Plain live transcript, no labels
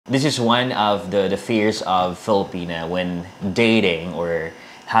This is one of the fears of Filipina when dating or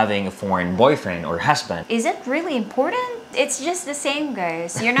having a foreign boyfriend or husband. Is it really important? It's just the same,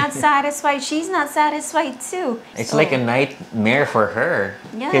 guys. You're not satisfied, she's not satisfied too. It's like a nightmare for her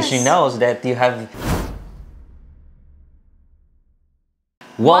because she Yes. knows that you have...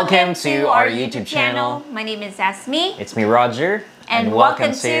 Welcome to our YouTube channel. My name is Ismi. It's me, Roger, And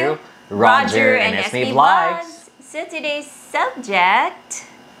welcome to Roger&Ismi Vlogs. So today's subject,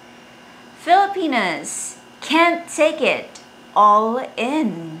 Filipinas can't take it all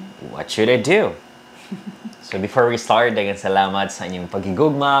in. What should I do? So before we start, daghang salamat sa inyong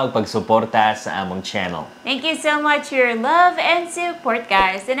pagigugma ug pagsuporta sa among channel. Thank you so much for your love and support,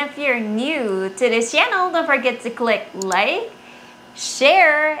 guys. And if you're new to this channel, don't forget to click like,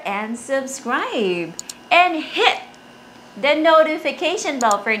 share, and subscribe. And hit the notification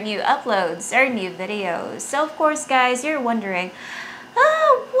bell for new uploads or new videos. So of course, guys, you're wondering,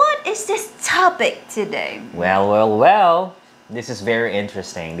 what is this topic today? Well, this is very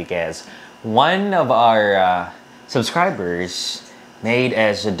interesting because one of our subscribers made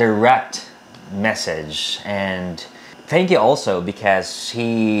us a direct message, and thank you also because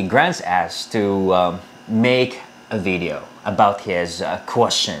he grants us to make a video about his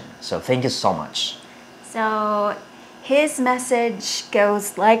question. So thank you so much. So his message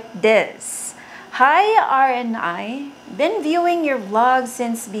goes like this. Hi R&I, been viewing your vlogs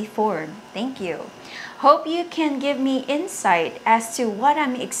since before. Thank you. Hope you can give me insight as to what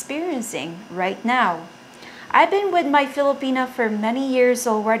I'm experiencing right now. I've been with my Filipina for many years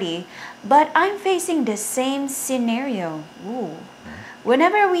already, but I'm facing the same scenario. Ooh.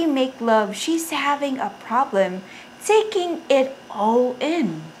 Whenever we make love, she's having a problem taking it all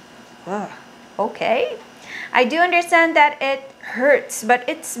in. Okay. I do understand that it hurts, but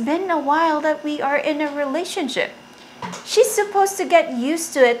it's been a while that we are in a relationship. She's supposed to get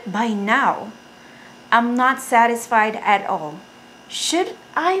used to it by now. I'm not satisfied at all. Should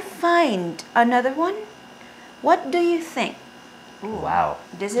I find another one? What do you think? Ooh, wow.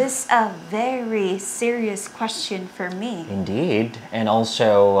 This is a very serious question for me. Indeed. And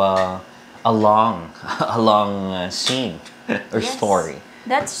also a long scene or Yes, story.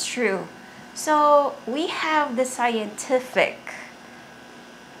 That's true. So we have the scientific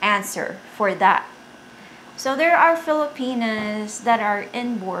answer for that. So there are Filipinas that are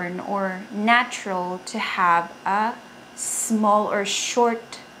inborn or natural to have a small or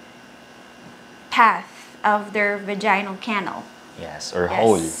short path of their vaginal canal. Yes, or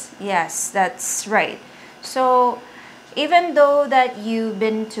hole. Yes, that's right. So even though that you've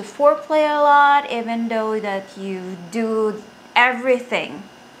been to foreplay a lot, even though that you do everything,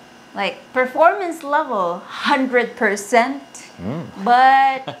 like performance level 100%,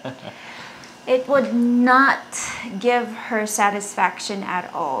 but it would not give her satisfaction at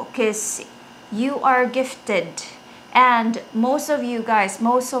all because you are gifted, and most of you guys,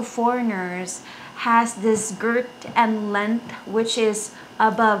 most of foreigners has this girth and length which is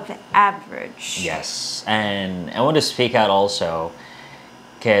above average. Yes, and I want to speak out also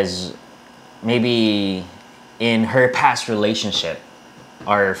because maybe in her past relationship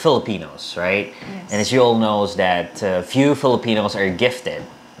are Filipinos, right? Yes. And as you all knows that few Filipinos are gifted.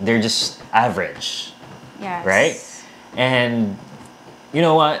 They're just average. Yes. Right? And you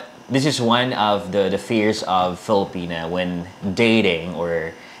know what? This is one of the fears of Filipina when dating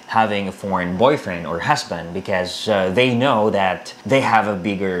or having a foreign boyfriend or husband because they know that they have a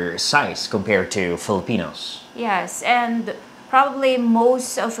bigger size compared to Filipinos. Yes, and probably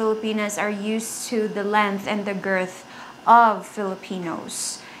most of Filipinas are used to the length and the girth of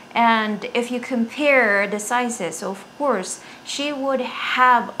Filipinos. And if you compare the sizes, of course, she would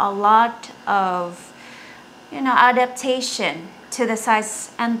have a lot of, adaptation to the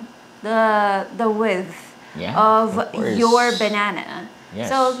size and the width of your banana. Yes.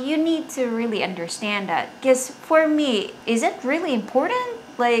 So you need to really understand that. Because for me, is it really important?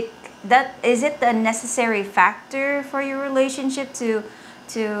 Like that, is it a necessary factor for your relationship to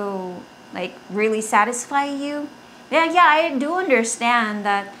like really satisfy you? Yeah, I do understand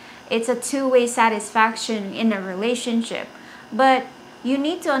that it's a two-way satisfaction in a relationship. But you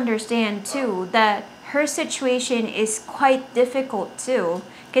need to understand too that her situation is quite difficult too.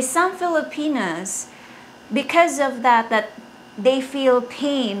 Because some Filipinas, because of that they feel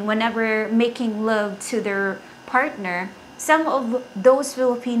pain whenever making love to their partner, some of those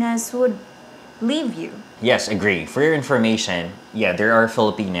Filipinas would leave you. Yes, agree. For your information, yeah, there are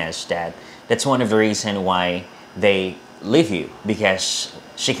Filipinas that's one of the reasons why they leave you because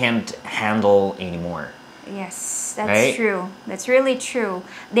she can't handle anymore. Yes, that's right? true. That's really true.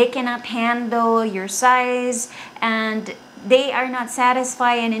 They cannot handle your size, and they are not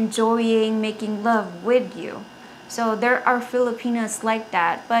satisfied and enjoying making love with you. So there are Filipinas like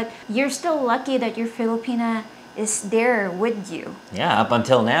that, but you're still lucky that your Filipina is there with you. Yeah, up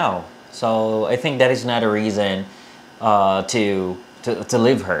until now. So I think that is not a reason to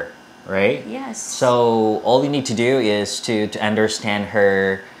leave her, right? Yes. So all you need to do is to understand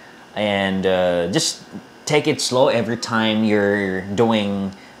her and just take it slow every time you're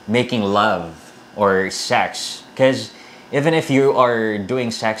doing making love or sex. Because even if you are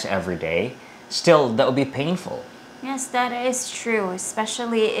doing sex every day, still that would be painful. Yes, that is true,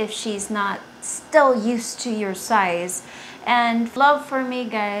 especially if she's not still used to your size. And love for me,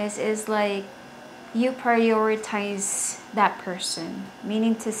 guys, is like you prioritize that person,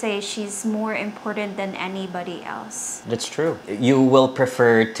 meaning to say she's more important than anybody else. That's true. You will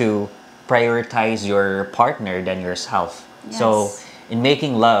prefer to prioritize your partner than yourself. So Yes. in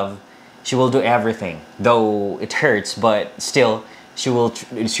making love, she will do everything, though it hurts, but still she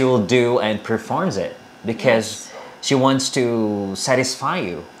will do and performs it because Yes. she wants to satisfy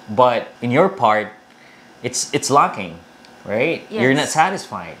you. But in your part, it's lacking, right? You're not Yes.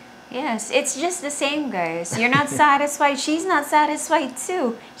 satisfied. Yes, it's just the same, guys. You're not satisfied. She's not satisfied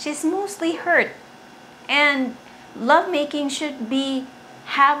too. She's mostly hurt. And lovemaking should be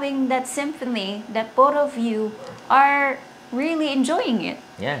having that symphony that both of you are really enjoying it.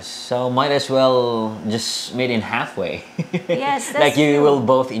 Yes, so might as well just meet in halfway. Yes, Like that's you true. will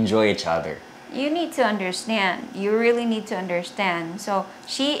both enjoy each other. You need to understand. You really need to understand. So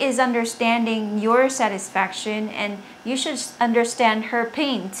she is understanding your satisfaction, and you should understand her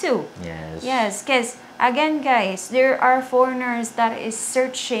pain too. Yes. Yes, because again, guys, there are foreigners that is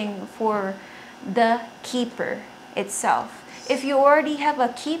searching for the keeper itself. If you already have a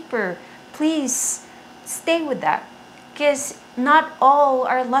keeper, please stay with that. Because not all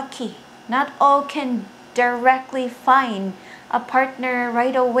are lucky. Not all can directly find a partner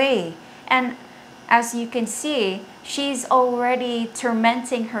right away. And as you can see, she's already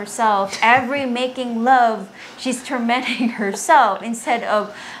tormenting herself. Every making love, she's tormenting herself instead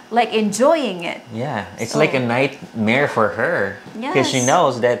of like enjoying it. Yeah, it's So- like a nightmare for her because she Yes.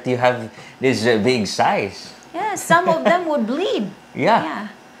 knows that you have this big size. Yeah, some of them would bleed. Yeah. Yeah.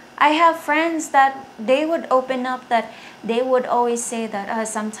 I have friends that they would open up that they would always say that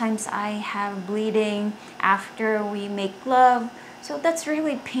sometimes I have bleeding after we make love. So that's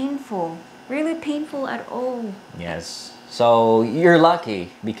really painful. Really painful at all. Yes. So you're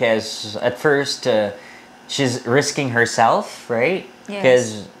lucky because at first she's risking herself, right? Yes.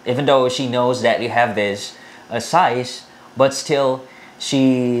 Because even though she knows that you have this size, but still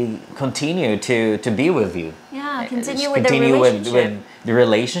she continued to be with you. Yeah, She continue with the continue relationship. with the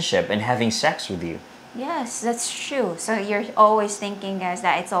relationship and having sex with you. Yes, that's true. So you're always thinking, guys,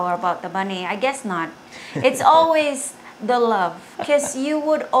 that it's all about the money. I guess not. It's always the love. Because you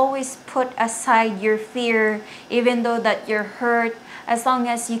would always put aside your fear, even though that you're hurt. As long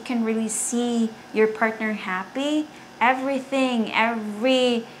as you can really see your partner happy, everything,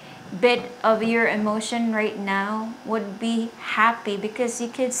 every bit of your emotion right now would be happy because you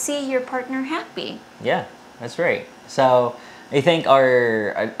could see your partner happy. Yeah, that's right. So I think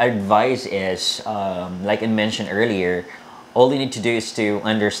our advice is, like I mentioned earlier, all you need to do is to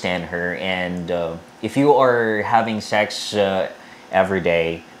understand her. And if you are having sex every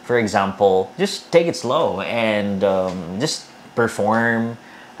day, for example, just take it slow and just perform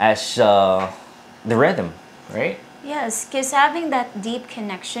as the rhythm, right? Yes, because having that deep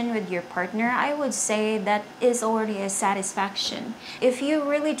connection with your partner, I would say that is already a satisfaction. If you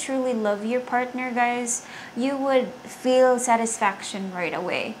really truly love your partner, guys, you would feel satisfaction right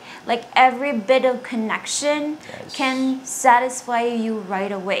away. Like every bit of connection Yes. can satisfy you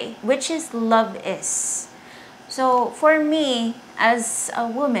right away, which is love is. So for me, as a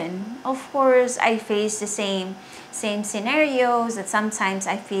woman, of course, I face the same scenarios that sometimes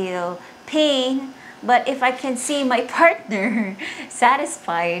I feel pain. But if I can see my partner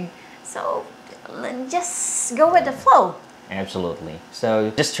satisfied, so just go with the flow. Absolutely. So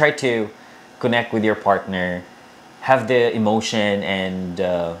just try to connect with your partner, have the emotion and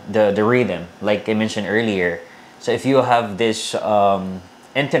the rhythm, like I mentioned earlier. So if you have this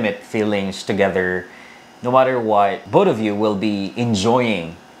intimate feelings together, no matter what, both of you will be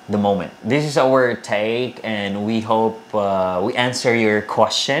enjoying the moment. This is our take, and we hope we answer your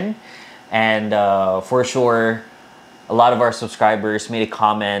question. And for sure, a lot of our subscribers made a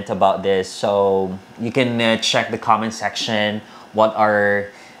comment about this, so you can check the comment section what are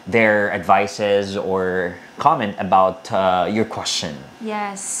their advices or comment about your question.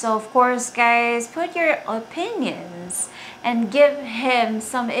 Yes, so of course, guys, put your opinions and give him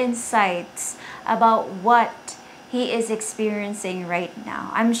some insights about what he is experiencing right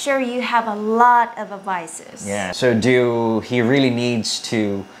now. I'm sure you have a lot of advices. Yeah. So he really needs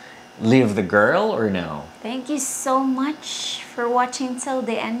to leave the girl or no? Thank you so much for watching till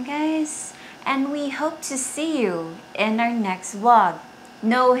the end, guys. And we hope to see you in our next vlog.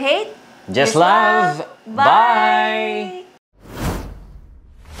 No hate, Just love. Bye.